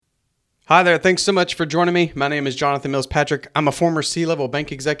Hi there. Thanks so much for joining me. My name is Jonathan Mills Patrick. I'm a former C-level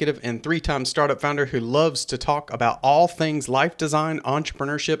bank executive and three-time startup founder who loves to talk about all things life design,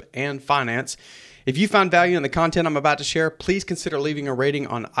 entrepreneurship, and finance. If you found value in the content I'm about to share, please consider leaving a rating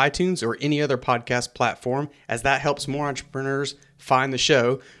on iTunes or any other podcast platform, as that helps more entrepreneurs find the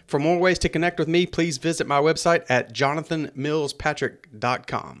show. For more ways to connect with me, please visit my website at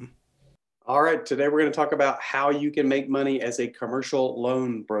jonathanmillspatrick.com. All right, today we're going to talk about how you can make money as a commercial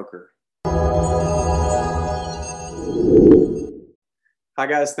loan broker. Hi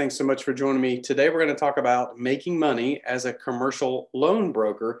guys, thanks so much for joining me. Today we're going to talk about making money as a commercial loan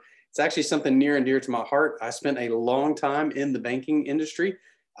broker. It's actually something near and dear to my heart. I spent a long time in the banking industry.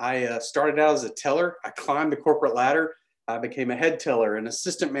 I started out as a teller. I climbed the corporate ladder. I became a head teller, an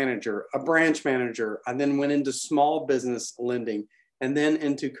assistant manager, a branch manager. I then went into small business lending and then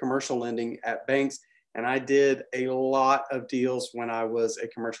into commercial lending at banks. And I did a lot of deals when I was a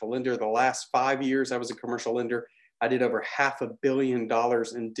commercial lender. The last 5 years I was a commercial lender. I did over $500 million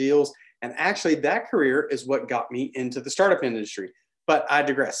in deals. And actually that career is what got me into the startup industry. But I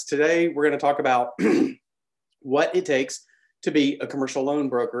digress. Today, we're going to talk about what it takes to be a commercial loan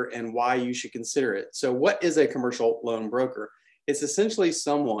broker and why you should consider it. So what is a commercial loan broker? It's essentially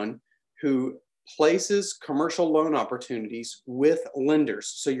someone who places commercial loan opportunities with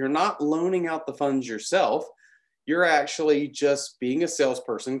lenders. So you're not loaning out the funds yourself. You're actually just being a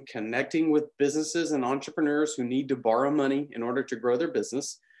salesperson, connecting with businesses and entrepreneurs who need to borrow money in order to grow their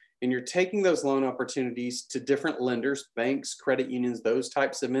business. And you're taking those loan opportunities to different lenders, banks, credit unions, those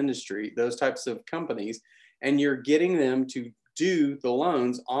types of industry, those types of companies, and you're getting them to do the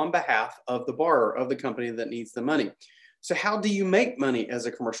loans on behalf of the borrower, of the company that needs the money. So how do you make money as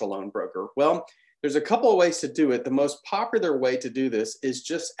a commercial loan broker? Well, there's a couple of ways to do it. The most popular way to do this is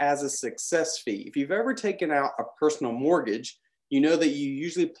just as a success fee. If you've ever taken out a personal mortgage, you know that you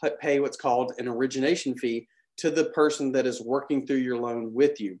usually pay what's called an origination fee to the person that is working through your loan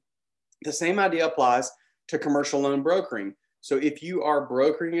with you. The same idea applies to commercial loan brokering. So if you are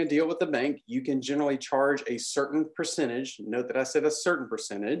brokering a deal with the bank, you can generally charge a certain percentage, note that I said a certain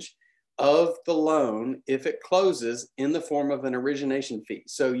percentage, of the loan if it closes in the form of an origination fee.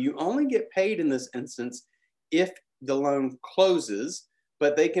 So you only get paid in this instance if the loan closes,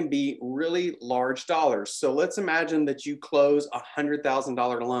 but they can be really large dollars. So let's imagine that you close a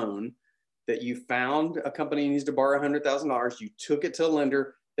 $100,000 loan, that you found a company needs to borrow $100,000, you took it to a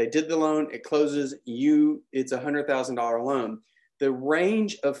lender, they did the loan, it closes, it's a $100,000 loan. The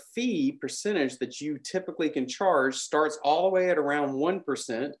range of fee percentage that you typically can charge starts all the way at around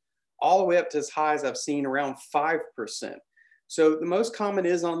 1%, all the way up to as high as I've seen around 5%. So the most common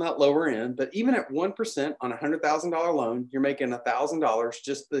is on that lower end, but even at 1% on a $100,000 loan, you're making $1,000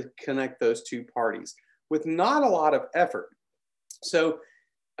 just to connect those two parties with not a lot of effort. So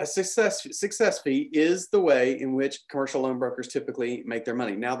a success fee is the way in which commercial loan brokers typically make their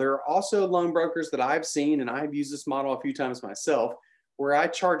money. Now, there are also loan brokers that I've seen, and I've used this model a few times myself, where I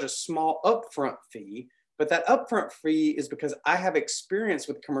charge a small upfront fee. But that upfront fee is because I have experience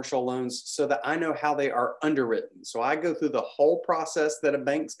with commercial loans so that I know how they are underwritten. So I go through the whole process that a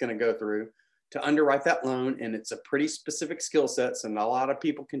bank's going to go through to underwrite that loan. And it's a pretty specific skill set. And a lot of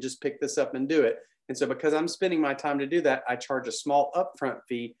people can just pick this up and do it. And so because I'm spending my time to do that, I charge a small upfront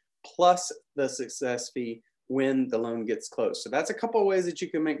fee plus the success fee when the loan gets closed. So that's a couple of ways that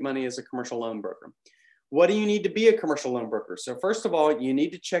you can make money as a commercial loan broker. What do you need to be a commercial loan broker? So first of all, you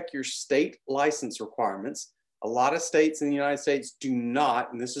need to check your state license requirements. A lot of states in the United States do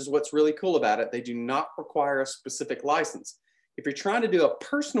not, and this is what's really cool about it, they do not require a specific license. If you're trying to do a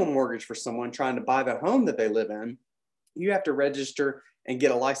personal mortgage for someone trying to buy the home that they live in, you have to register and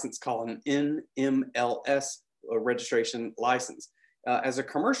get a license called an NMLS registration license. As a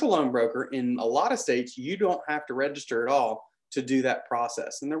commercial loan broker in a lot of states, you don't have to register at all to do that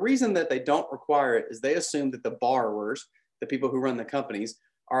process. And the reason that they don't require it is they assume that the borrowers, the people who run the companies,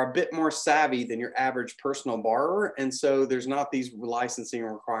 are a bit more savvy than your average personal borrower. And so there's not these licensing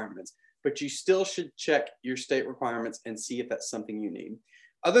requirements, but you still should check your state requirements and see if that's something you need.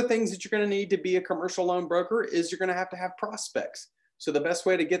 Other things that you're going to need to be a commercial loan broker is you're going to have prospects. So the best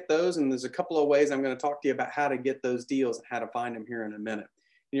way to get those, and there's a couple of ways I'm going to talk to you about how to get those deals and how to find them here in a minute.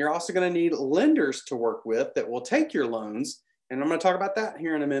 And you're also going to need lenders to work with that will take your loans. And I'm going to talk about that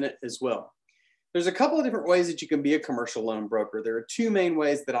here in a minute as well. There's a couple of different ways that you can be a commercial loan broker. There are two main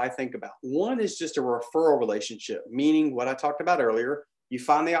ways that I think about. One is just a referral relationship, meaning what I talked about earlier. You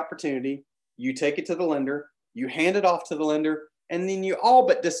find the opportunity, you take it to the lender, you hand it off to the lender, and then you all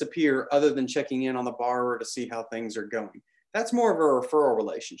but disappear other than checking in on the borrower to see how things are going. That's more of a referral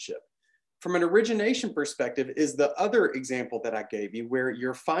relationship. From an origination perspective is the other example that I gave you, where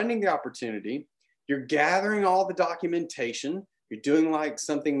you're finding the opportunity, you're gathering all the documentation, you're doing like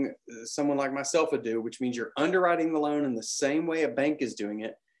something someone like myself would do, which means you're underwriting the loan in the same way a bank is doing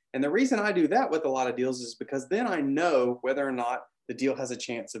it. And the reason I do that with a lot of deals is because then I know whether or not the deal has a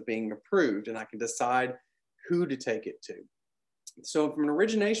chance of being approved, and I can decide who to take it to. So from an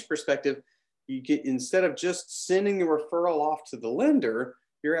origination perspective, you get, instead of just sending the referral off to the lender,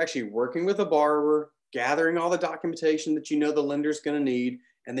 you're actually working with a borrower, gathering all the documentation that you know the lender's going to need,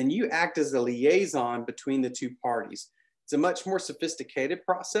 and then you act as a liaison between the two parties. It's a much more sophisticated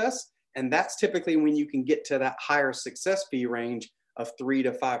process, and that's typically when you can get to that higher success fee range of 3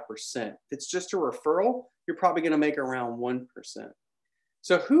 to 5%. If it's just a referral, you're probably going to make around 1%.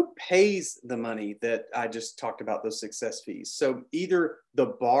 So who pays the money that I just talked about, those success fees? So either the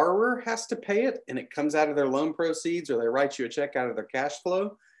borrower has to pay it and it comes out of their loan proceeds, or they write you a check out of their cash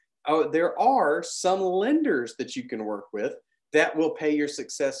flow. There are some lenders that you can work with that will pay your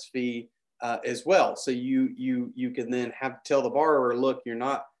success fee as well. So you can then have to tell the borrower, look, it's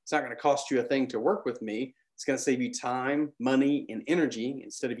not going to cost you a thing to work with me. It's going to save you time, money, and energy.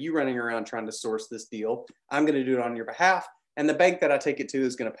 Instead of you running around trying to source this deal, I'm going to do it on your behalf. And the bank that I take it to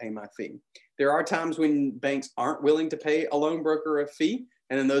is going to pay my fee. There are times when banks aren't willing to pay a loan broker a fee.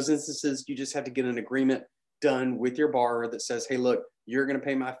 And in those instances, you just have to get an agreement done with your borrower that says, hey, look, you're going to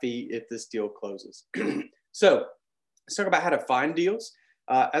pay my fee if this deal closes. So let's talk about how to find deals.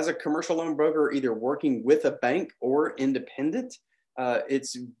 As a commercial loan broker, either working with a bank or independent,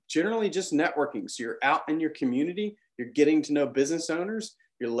 it's generally just networking. So you're out in your community, you're getting to know business owners,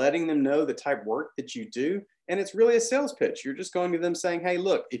 you're letting them know the type of work that you do. And it's really a sales pitch. You're just going to them saying, hey,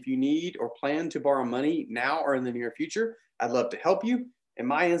 look, if you need or plan to borrow money now or in the near future, I'd love to help you. In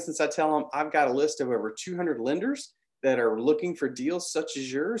my instance, I tell them I've got a list of over 200 lenders that are looking for deals such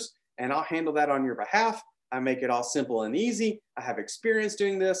as yours, and I'll handle that on your behalf. I make it all simple and easy. I have experience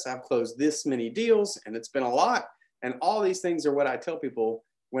doing this. I've closed this many deals, and it's been a lot. And all these things are what I tell people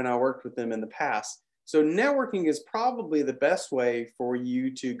when I worked with them in the past. So networking is probably the best way for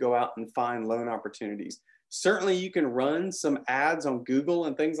you to go out and find loan opportunities. Certainly, you can run some ads on Google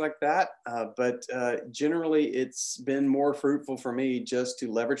and things like that, but generally, it's been more fruitful for me just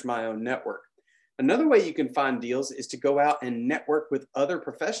to leverage my own network. Another way you can find deals is to go out and network with other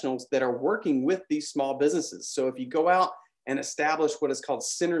professionals that are working with these small businesses. So if you go out and establish what is called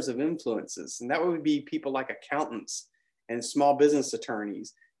centers of influences, and that would be people like accountants and small business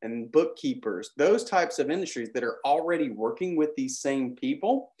attorneys and bookkeepers, those types of industries that are already working with these same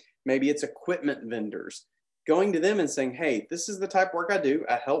people. Maybe it's equipment vendors. Going to them and saying, hey, this is the type of work I do.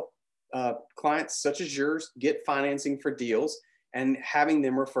 I help clients such as yours get financing for deals, and having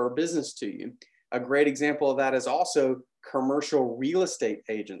them refer business to you. A great example of that is also commercial real estate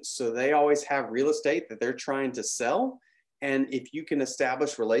agents. So they always have real estate that they're trying to sell. And if you can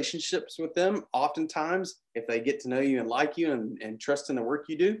establish relationships with them, oftentimes, if they get to know you and like you and trust in the work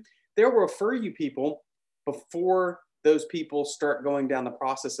you do, they'll refer you people before those people start going down the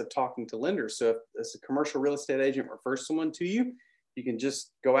process of talking to lenders. So if as a commercial real estate agent refers someone to you, you can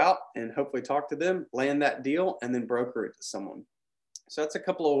just go out and hopefully talk to them, land that deal, and then broker it to someone. So that's a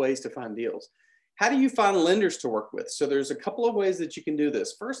couple of ways to find deals. How do you find lenders to work with? So there's a couple of ways that you can do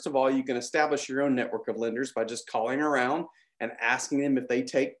this. First of all, you can establish your own network of lenders by just calling around and asking them if they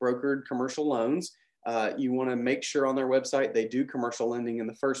take brokered commercial loans. You want to make sure on their website they do commercial lending in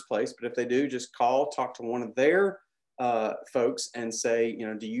the first place. But if they do, just call, talk to one of their folks and say,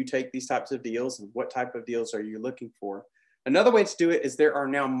 do you take these types of deals, and what type of deals are you looking for? Another way to do it is there are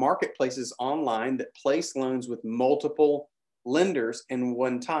now marketplaces online that place loans with multiple lenders in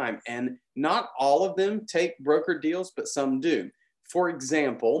one time. And not all of them take brokered deals, but some do. For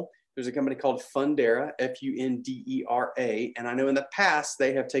example, there's a company called Fundera, Fundera. And I know in the past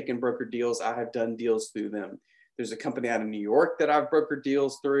they have taken brokered deals. I have done deals through them. There's a company out of New York that I've brokered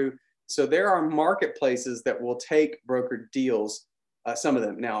deals through. So there are marketplaces that will take brokered deals, some of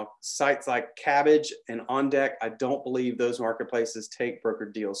them. Now, sites like Kabbage and OnDeck, I don't believe those marketplaces take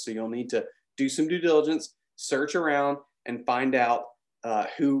brokered deals. So you'll need to do some due diligence, search around, and find out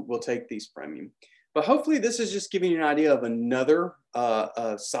who will take these from you. But hopefully this is just giving you an idea of another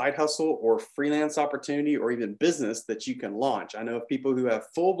side hustle or freelance opportunity or even business that you can launch. I know of people who have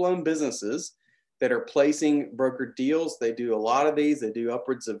full-blown businesses that are placing brokered deals. They do a lot of these. They do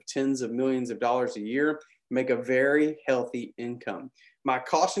upwards of tens of millions of dollars a year, make a very healthy income. My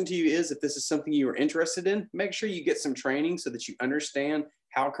caution to you is, if this is something you are interested in, make sure you get some training so that you understand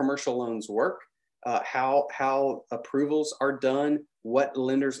how commercial loans work, how approvals are done, what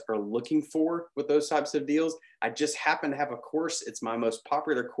lenders are looking for with those types of deals. I just happen to have a course. It's my most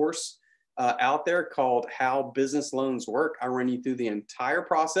popular course out there called How Business Loans Work. I run you through the entire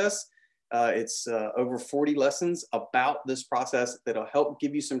process. It's over 40 lessons about this process that'll help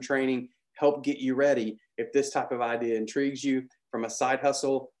give you some training, help get you ready if this type of idea intrigues you from a side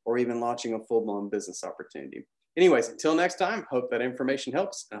hustle or even launching a full-blown business opportunity. Anyways, until next time, hope that information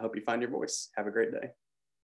helps, and I hope you find your voice. Have a great day.